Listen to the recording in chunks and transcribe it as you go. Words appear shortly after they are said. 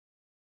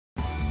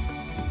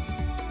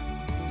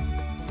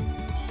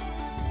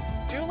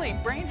Julie,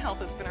 brain health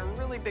has been a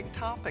really big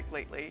topic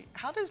lately.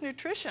 How does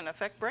nutrition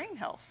affect brain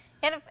health?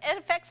 It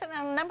affects it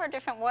in a number of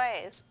different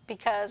ways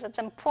because it's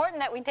important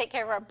that we take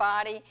care of our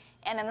body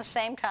and in the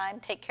same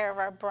time take care of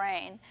our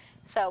brain.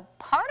 So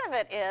part of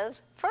it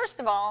is, first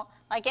of all,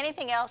 like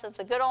anything else, it's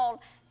a good old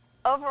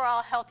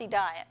overall healthy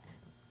diet.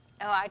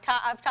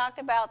 I've talked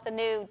about the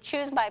new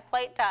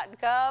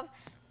choosemyplate.gov,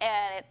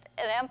 and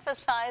it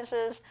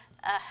emphasizes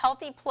a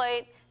healthy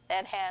plate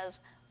that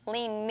has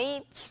lean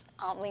meats,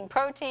 lean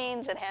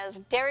proteins, it has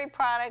dairy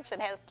products,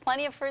 it has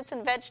plenty of fruits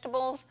and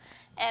vegetables,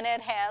 and it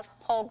has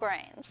whole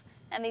grains.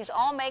 And these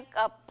all make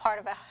up part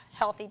of a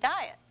healthy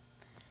diet.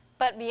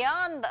 But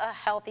beyond the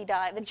healthy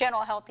diet, the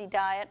general healthy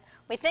diet,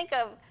 we think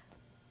of,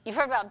 you've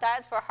heard about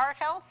diets for heart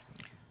health?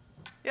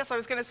 Yes, I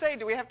was going to say,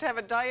 do we have to have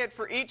a diet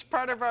for each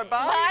part of our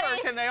body, or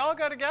can they all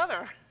go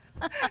together?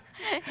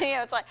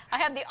 It's like, I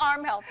have the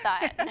arm health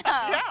diet. No.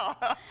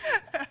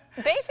 Yeah.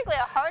 Basically,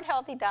 a heart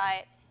healthy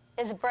diet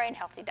is a brain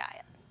healthy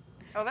diet.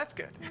 Oh, that's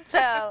good.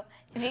 So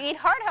if you eat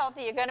heart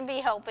healthy, you're going to be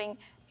helping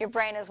your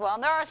brain as well.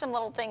 And there are some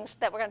little things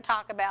that we're going to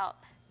talk about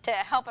to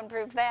help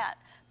improve that.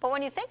 But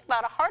when you think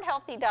about a heart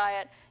healthy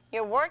diet,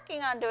 you're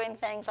working on doing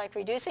things like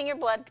reducing your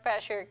blood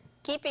pressure,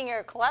 keeping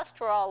your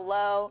cholesterol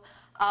low,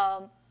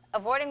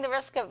 avoiding the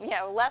risk of,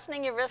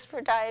 lessening your risk for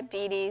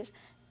diabetes,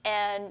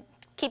 and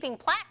keeping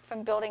plaque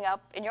from building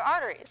up in your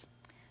arteries.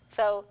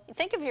 So you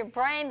think of your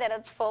brain that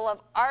it's full of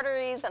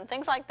arteries and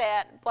things like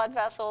that, blood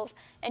vessels,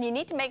 and you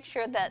need to make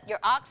sure that your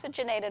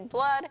oxygenated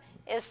blood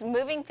is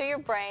moving through your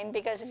brain,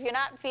 because if you're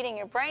not feeding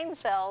your brain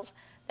cells,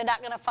 they're not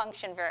going to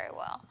function very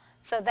well.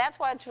 So that's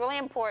why it's really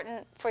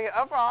important for your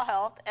overall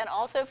health and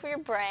also for your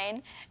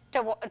brain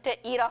to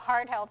eat a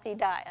heart healthy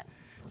diet.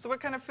 So what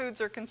kind of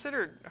foods are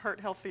considered heart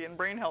healthy and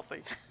brain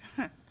healthy?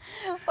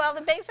 Well,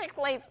 the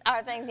basically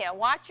are things,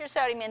 watch your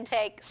sodium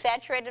intake,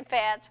 saturated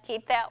fats,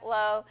 keep that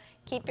low,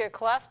 keep your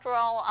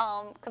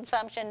cholesterol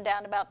consumption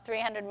down to about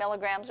 300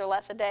 milligrams or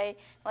less a day,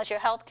 unless your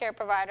healthcare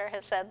provider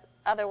has said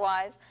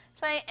otherwise.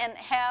 And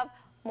have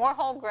more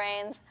whole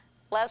grains,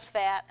 less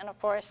fat, and of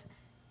course,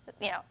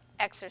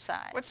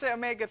 exercise. What's the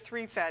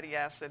omega-3 fatty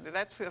acid?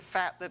 That's a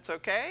fat that's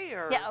okay?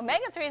 Or? Yeah,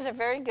 omega-3s are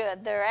very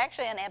good. They're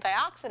actually an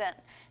antioxidant.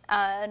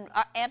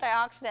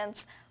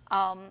 Antioxidants,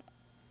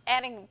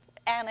 adding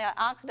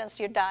antioxidants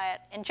to your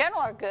diet in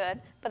general are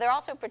good, but they're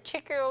also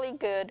particularly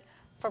good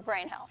for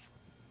brain health.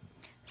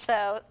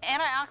 So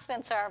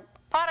antioxidants are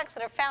products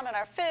that are found in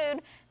our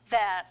food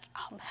that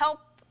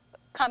help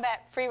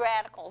combat free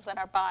radicals in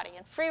our body.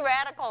 And free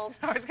radicals...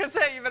 I was going to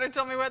say, you better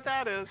tell me what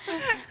that is.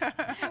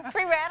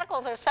 Free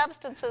radicals are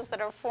substances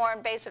that are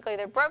formed, basically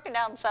they're broken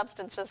down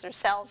substances or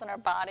cells in our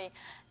body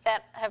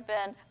that have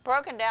been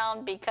broken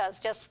down because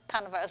just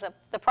kind of as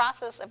the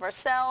process of our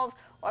cells,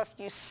 or if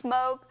you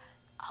smoke,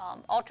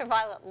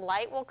 ultraviolet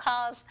light will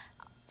cause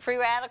free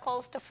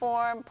radicals to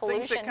form.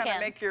 Pollution Things that kind of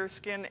make your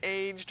skin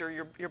aged or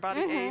your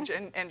body age,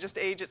 and just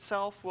age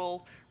itself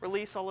will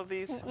release all of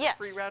these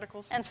free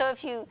radicals? And so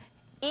if you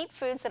eat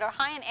foods that are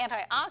high in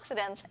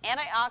antioxidants,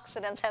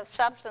 antioxidants have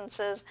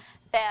substances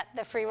that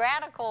the free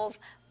radicals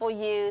will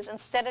use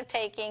instead of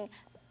taking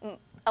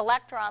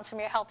electrons from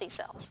your healthy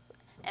cells.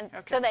 And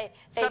so they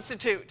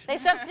substitute. They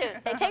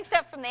substitute. They take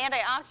stuff from the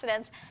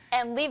antioxidants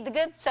and leave the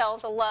good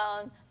cells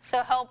alone,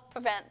 so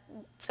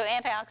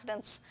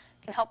antioxidants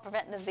can help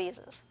prevent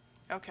diseases.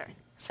 Okay.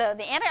 So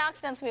the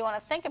antioxidants we want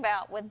to think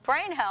about with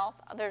brain health,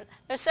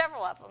 there's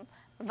several of them.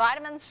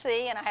 Vitamin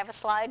C, and I have a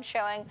slide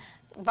showing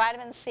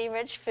vitamin C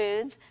rich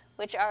foods,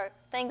 which are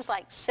things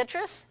like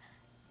citrus,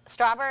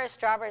 strawberries.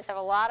 Strawberries have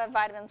a lot of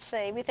vitamin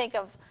C. We think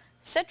of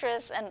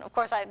citrus, and of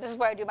course this is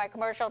where I do my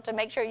commercial to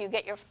make sure you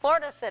get your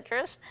Florida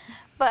citrus,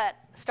 but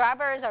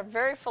strawberries are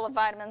very full of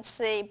vitamin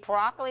C.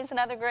 Broccoli is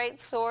another great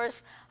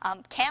source.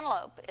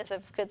 Cantaloupe is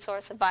a good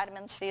source of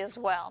vitamin C as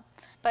well.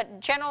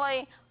 But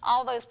generally,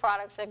 all those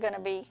products are going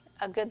to be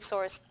a good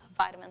source of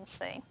vitamin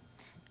C.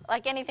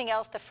 Like anything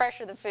else, the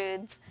fresher the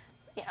foods,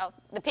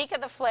 the peak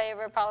of the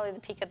flavor, probably the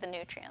peak of the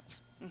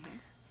nutrients.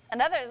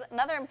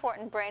 Another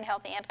important brain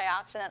healthy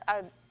antioxidant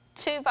are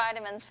two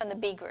vitamins from the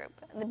B group,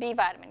 the B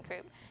vitamin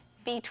group,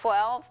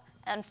 B12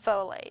 and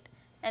folate.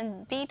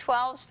 And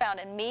B12 is found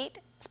in meat,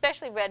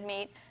 especially red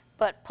meat,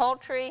 but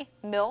poultry,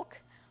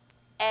 milk,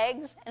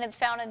 eggs, and it's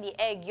found in the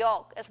egg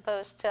yolk as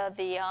opposed to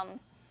the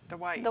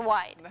white. The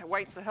white. And the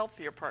white's the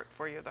healthier part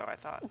for you, though, I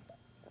thought.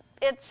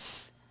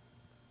 It's...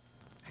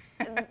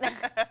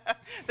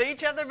 They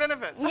each have their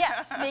benefits.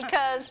 Yes,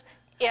 because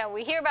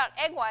we hear about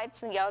egg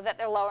whites and that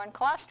they're lower in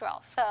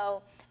cholesterol.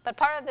 So, but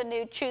part of the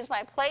new Choose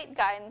My Plate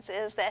guidance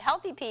is that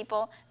healthy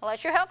people,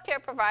 unless your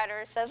healthcare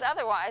provider says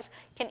otherwise,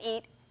 can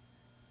eat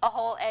a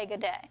whole egg a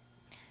day.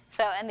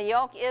 So, and the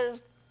yolk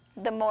is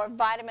the more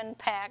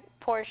vitamin-packed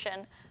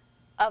portion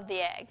of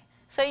the egg.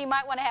 So you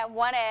might want to have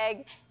one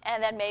egg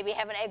and then maybe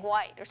have an egg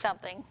white or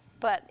something.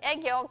 But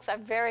egg yolks are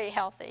very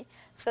healthy.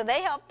 So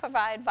they help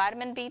provide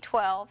vitamin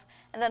B12.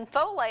 And then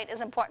folate is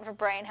important for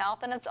brain health,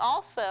 and it's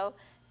also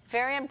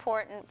very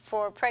important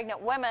for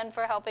pregnant women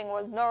for helping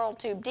with neural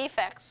tube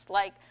defects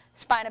like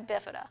spina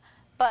bifida.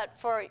 But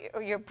for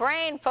your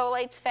brain,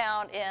 folate's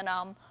found in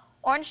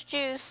Orange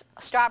juice,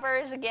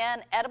 strawberries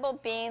again, edible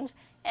beans,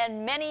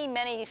 and many,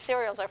 many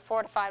cereals are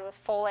fortified with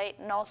folate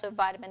and also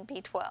vitamin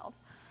B12.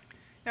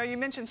 Now you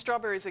mentioned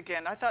strawberries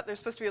again. I thought there's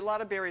supposed to be a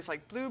lot of berries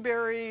like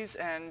blueberries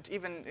and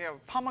even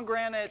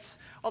pomegranates,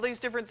 all these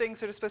different things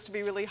that are supposed to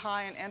be really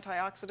high in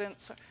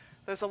antioxidants.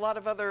 There's a lot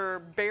of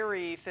other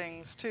berry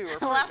things too. Or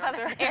fruit, a lot of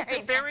other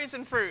berries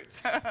and fruits.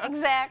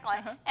 Exactly.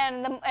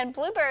 And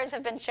blueberries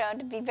have been shown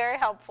to be very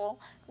helpful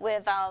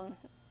with,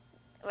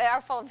 they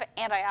are full of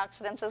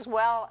antioxidants as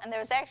well. And there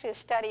was actually a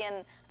study in,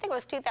 I think it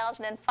was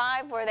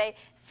 2005, where they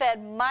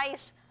fed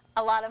mice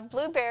a lot of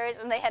blueberries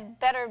and they had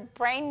better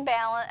brain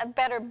balance,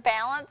 better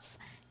balance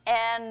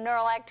and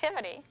neural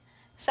activity.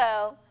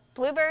 So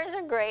blueberries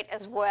are great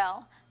as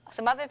well.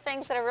 Some other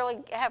things that are really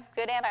have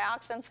good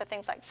antioxidants are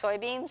things like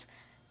soybeans,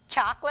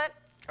 chocolate,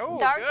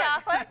 dark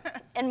chocolate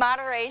in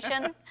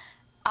moderation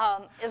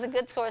is a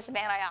good source of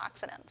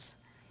antioxidants.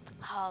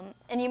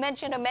 And you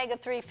mentioned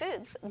omega-3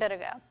 foods a bit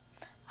ago.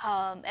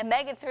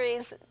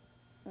 Omega-3s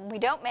we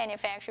don't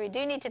manufacture. We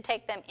do need to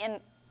take them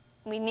in.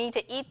 We need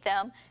to eat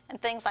them,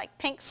 and things like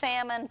pink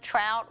salmon,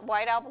 trout,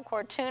 white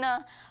albacore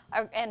tuna,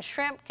 and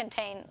shrimp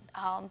contain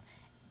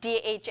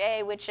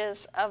DHA, which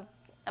is of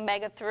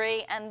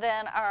omega-3, and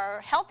then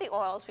our healthy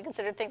oils, we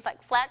consider things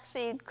like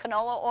flaxseed,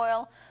 canola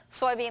oil,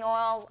 soybean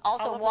oils,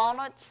 also olive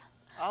walnuts.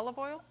 Oil? Olive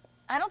oil?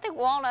 I don't think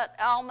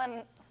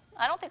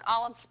I don't think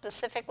olive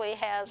specifically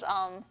has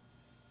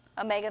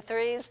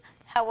omega-3s.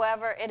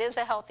 However, it is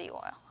a healthy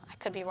oil. I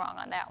could be wrong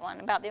on that one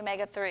about the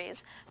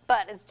omega-3s,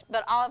 but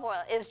olive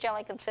oil is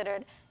generally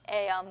considered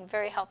a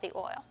very healthy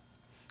oil.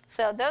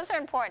 So those are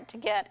important to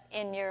get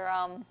in your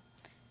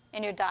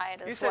diet as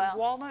well. You said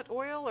walnut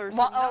oil or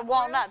some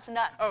walnuts,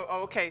 nuts.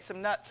 Oh, okay.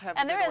 Some nuts have.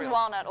 And there is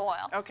walnut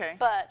oil. Okay.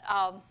 But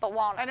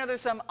walnuts. I know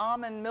there's some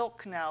almond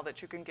milk now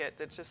that you can get.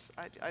 That's just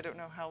I don't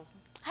know how.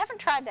 I haven't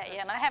tried that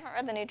yet, and I haven't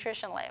read the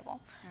nutrition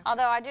label. Okay.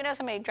 Although I do know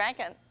somebody drank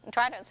it,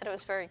 tried it, and said it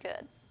was very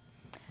good.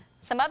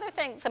 Some other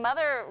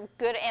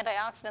good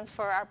antioxidants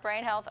for our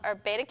brain health are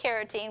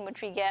beta-carotene,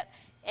 which we get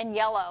in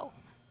yellow.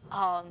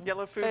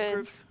 Yellow food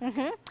groups.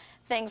 Mm-hmm.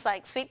 Things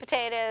like sweet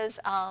potatoes,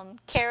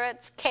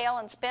 carrots, kale,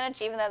 and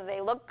spinach. Even though they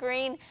look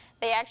green,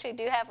 they actually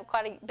do have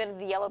quite a bit of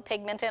the yellow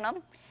pigment in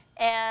them.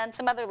 And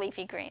some other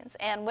leafy greens.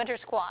 And winter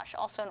squash,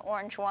 also an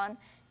orange one.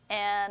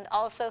 And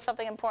also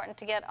something important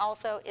to get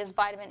also is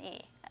vitamin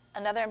E,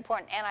 another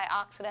important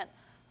antioxidant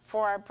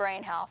for our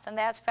brain health. And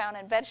that's found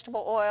in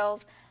vegetable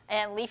oils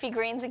and leafy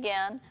greens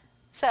again.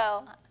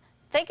 So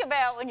think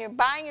about when you're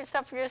buying your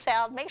stuff for your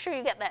salad, make sure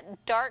you get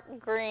that dark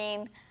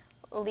green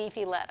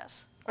leafy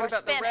lettuce. What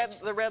about spinach.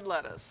 the red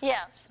lettuce?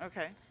 Yes.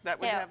 Okay, that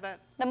would have that?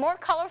 The more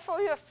colorful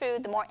your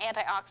food, the more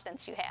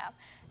antioxidants you have.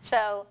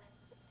 So,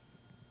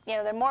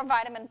 they're more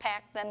vitamin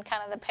packed than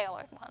kind of the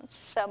paler ones.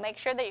 So make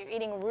sure that you're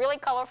eating really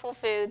colorful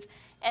foods,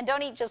 and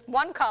don't eat just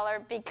one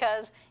color,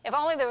 because if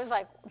only there was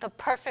like the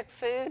perfect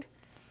food,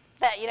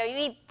 that you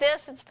eat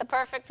this, it's the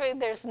perfect food.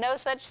 There's no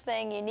such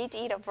thing. You need to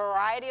eat a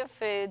variety of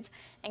foods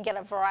and get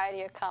a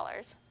variety of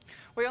colors.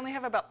 We only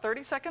have about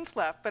 30 seconds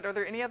left, but are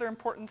there any other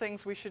important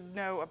things we should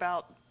know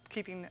about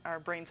keeping our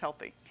brains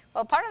healthy?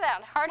 Well, part of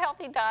that heart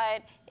healthy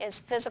diet is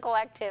physical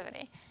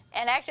activity.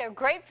 And actually a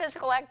great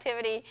physical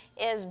activity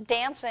is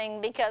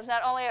dancing, because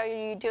not only are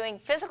you doing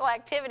physical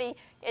activity,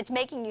 it's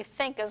making you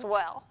think as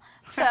well.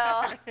 So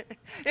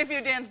if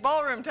you dance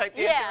ballroom type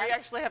dancing, you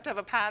actually have to have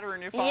a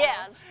pattern you follow.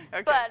 Yes,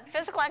 okay. But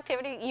physical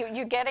activity,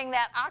 you're getting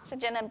that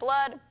oxygen and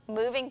blood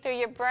moving through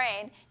your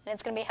brain, and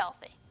it's going to be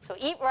healthy. So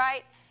eat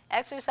right,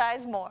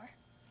 exercise more.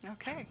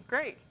 Okay,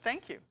 great.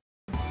 Thank you.